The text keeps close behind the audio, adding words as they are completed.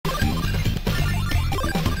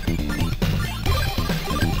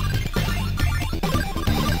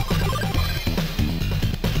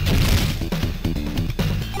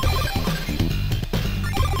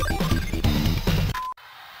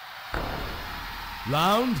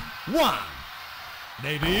Round one.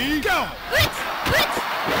 Ready, go!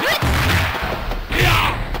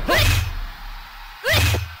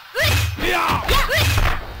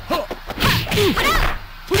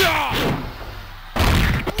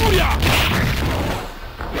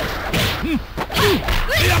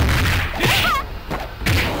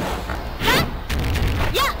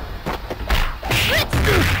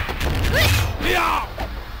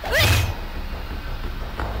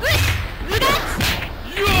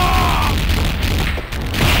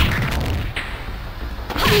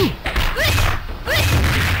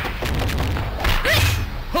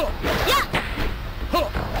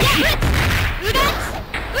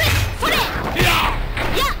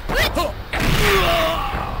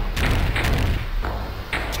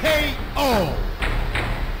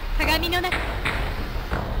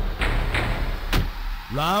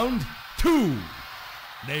 Round two.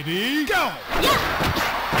 Ready, go!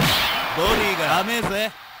 ボディが甘え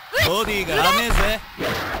ぜ。ボディが甘えぜ。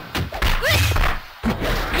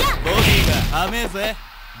ボディが甘えぜ。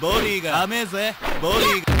ボディが甘えぜ。ボデ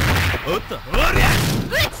ィがおっとおりゃ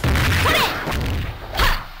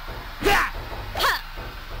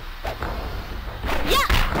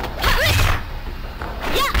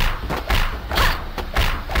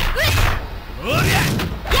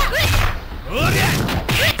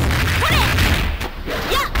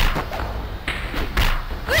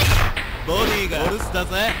ボディがお留守だ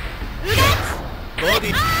ぜ。ボ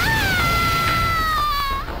ディ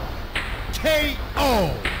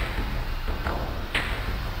KO.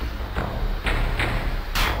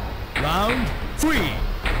 Round three.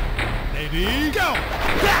 Ready, go!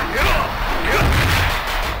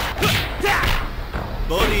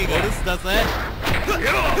 ボディがお留守だぜ。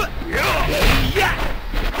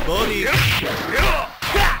ボディが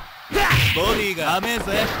ボディが甘え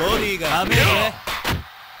ぜ。ボディが甘えぜ。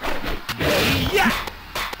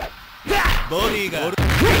ボディがボ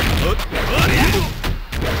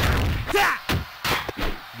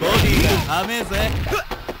ディが甘えぜ。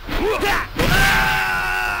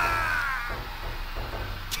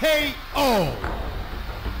KO.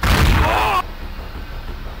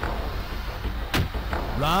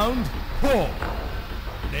 Round four.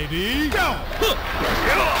 Ready, go!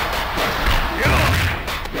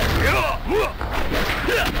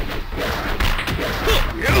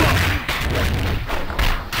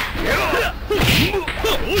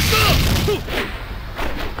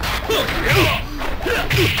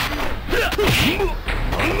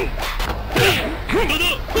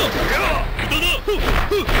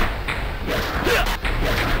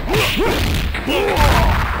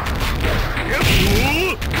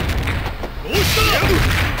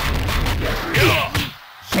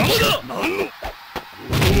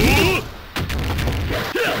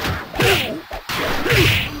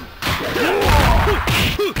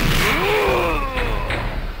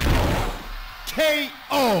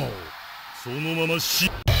 そのままし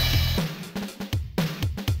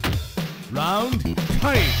Round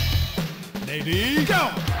 5 Ready, go!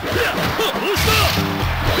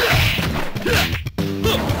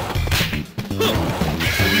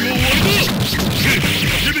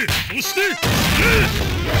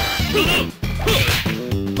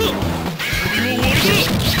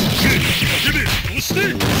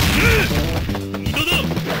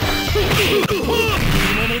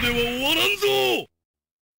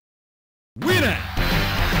 Winner!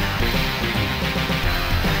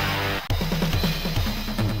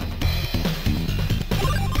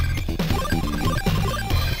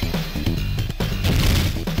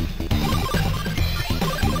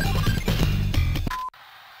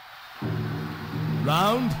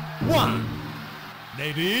 Round one.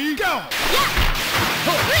 Ready, go!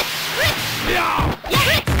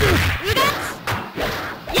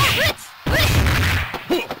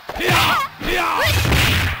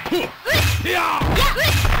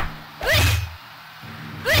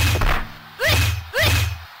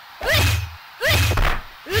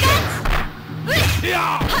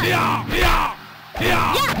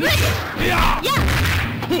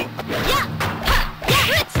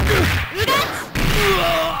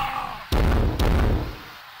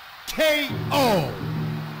 KO.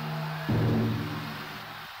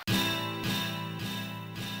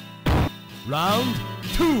 Round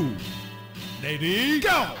two. Ready, go!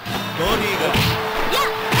 ボディが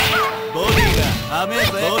ボディが甘えぜ。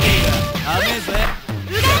ボディが甘えぜ。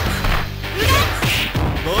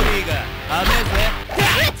ボディが甘えぜ。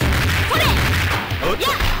おっと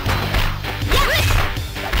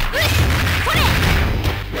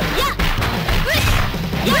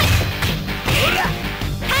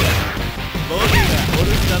ボディがお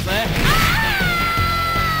留守だぜ。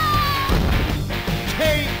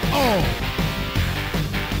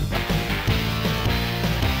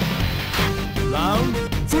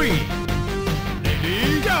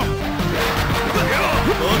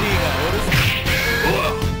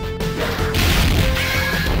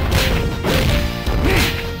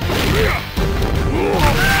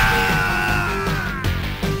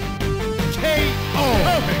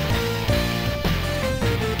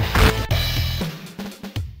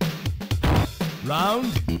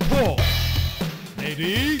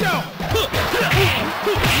Lady, go!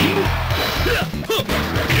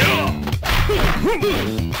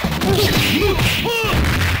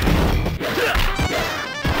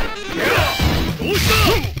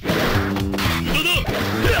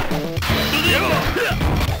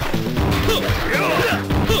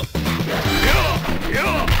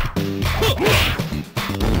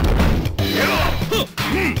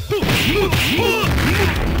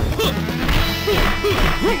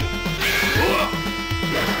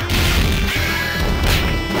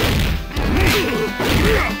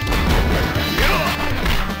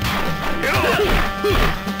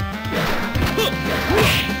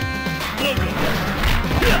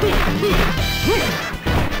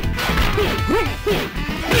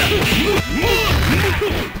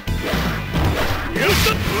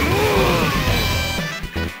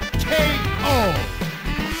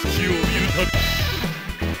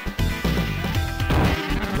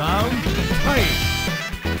 Round 3.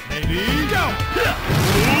 Lady, go!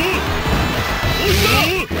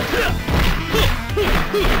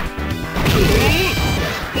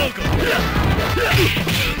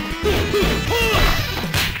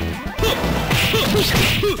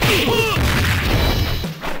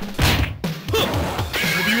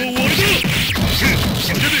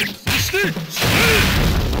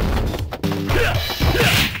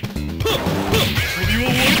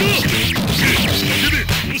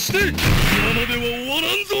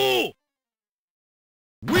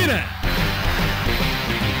 Winner!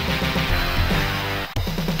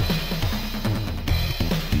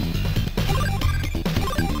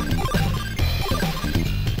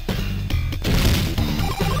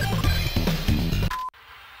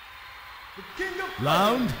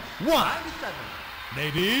 Round 1.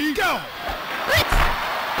 Lady, go!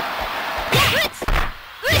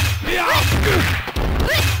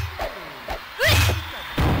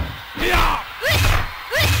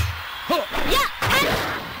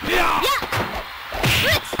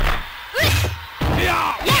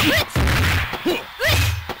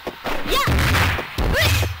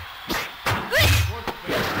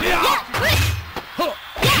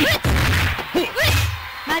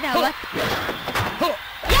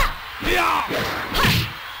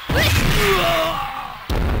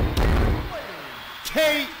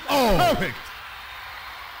 KO! Perfect!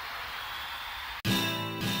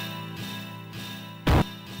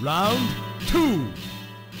 Round 2.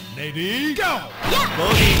 Lady, go! ボ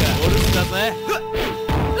ディがお留守だぜ。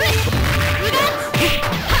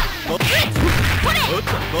ボディ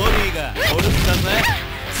がお留守だぜ。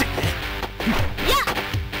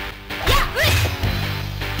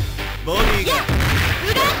ボディが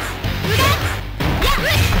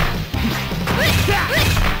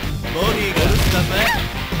ボディが留守だぜ。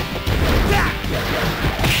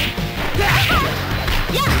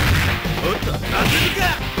おっと、当てるか。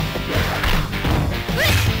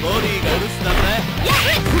ボディが留守だぜ。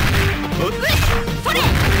おっと、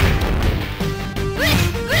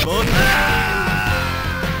ボディ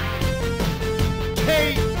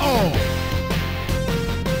KO!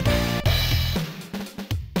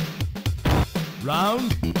 Round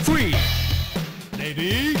 3.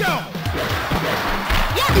 Lady, go!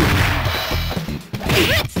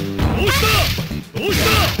 どうしたどうした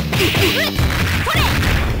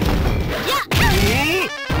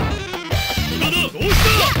今だどうした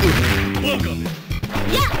バカめ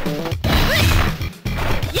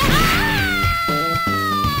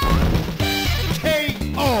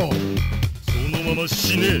KO! そのまま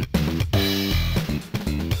死ね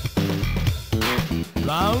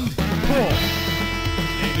Round 4.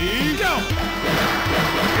 Lady, go!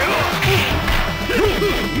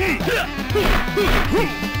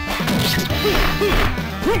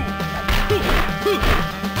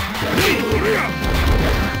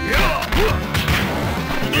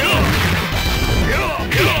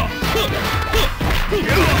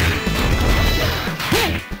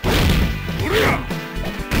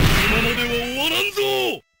 今までは終わらんぞ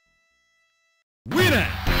Winner!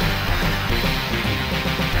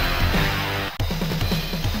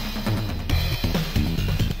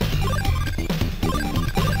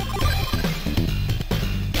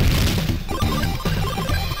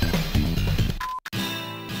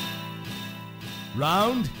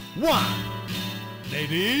 Round 1.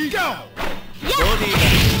 Lady, go!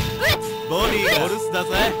 ボディがお留守だぜ。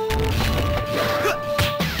ボ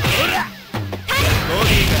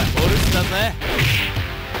ディがお留守だぜ。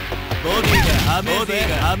ボディが甘えぜ。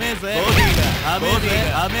甘えぜ。ボディが甘えぜ。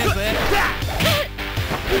甘えぜ。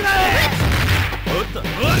おっと。ボ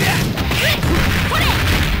デ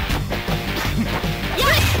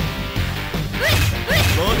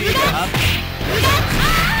ィが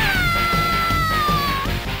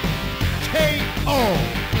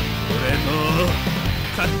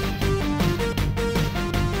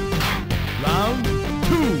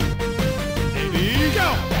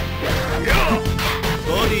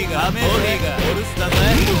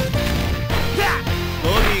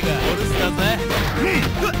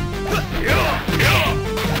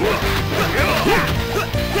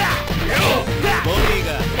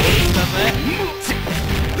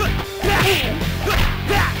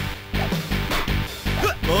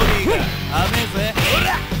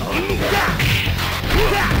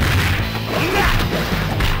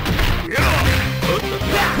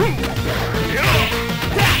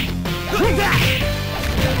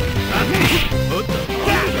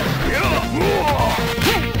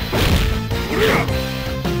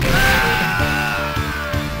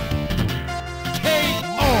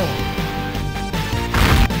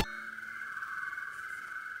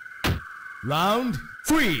Round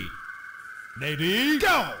 3. Lady,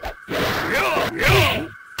 go!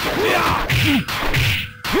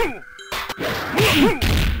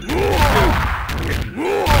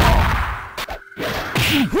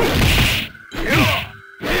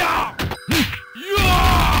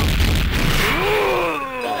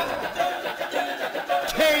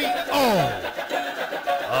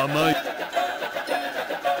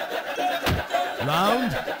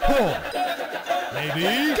 Round 4.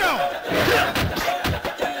 Lady, go!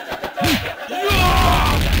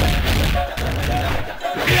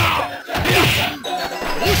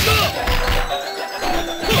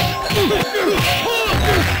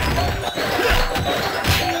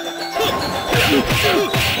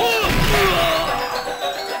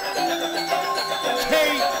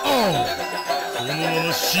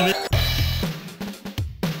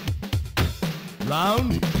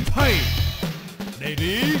 Round 5.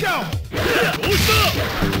 Lady, go!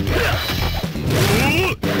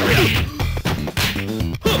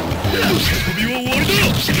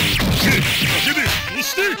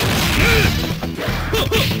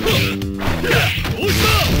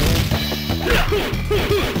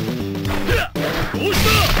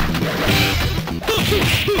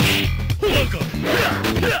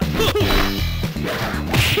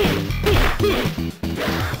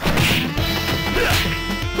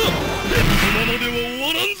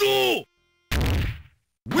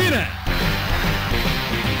 Winner!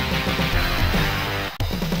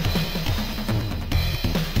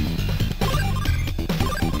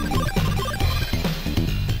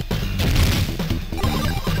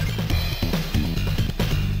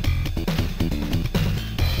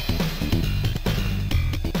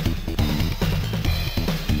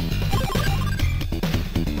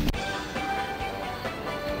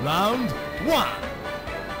 Round 1.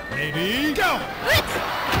 Lady, go!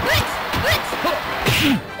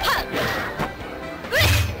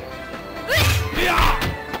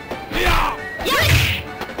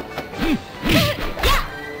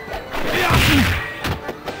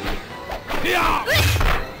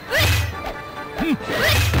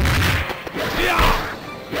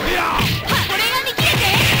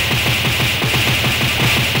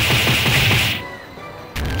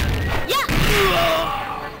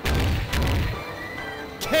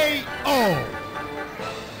 KO!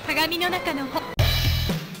 鏡の中のほ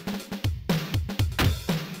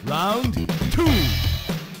Round 2.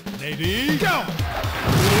 Lady, go!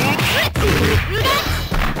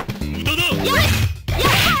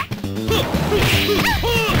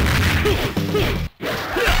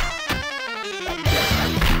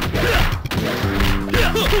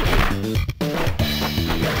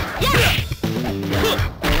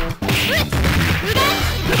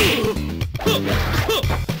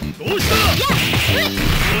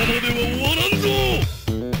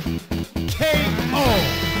 KO!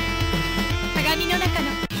 鏡の中の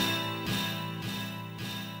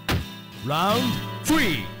Round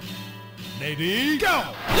 3. Lady, go!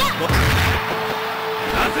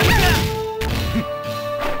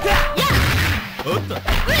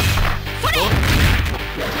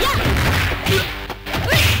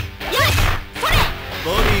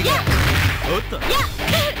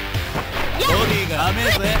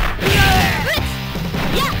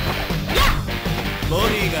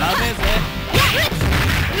 Body がダメぜ。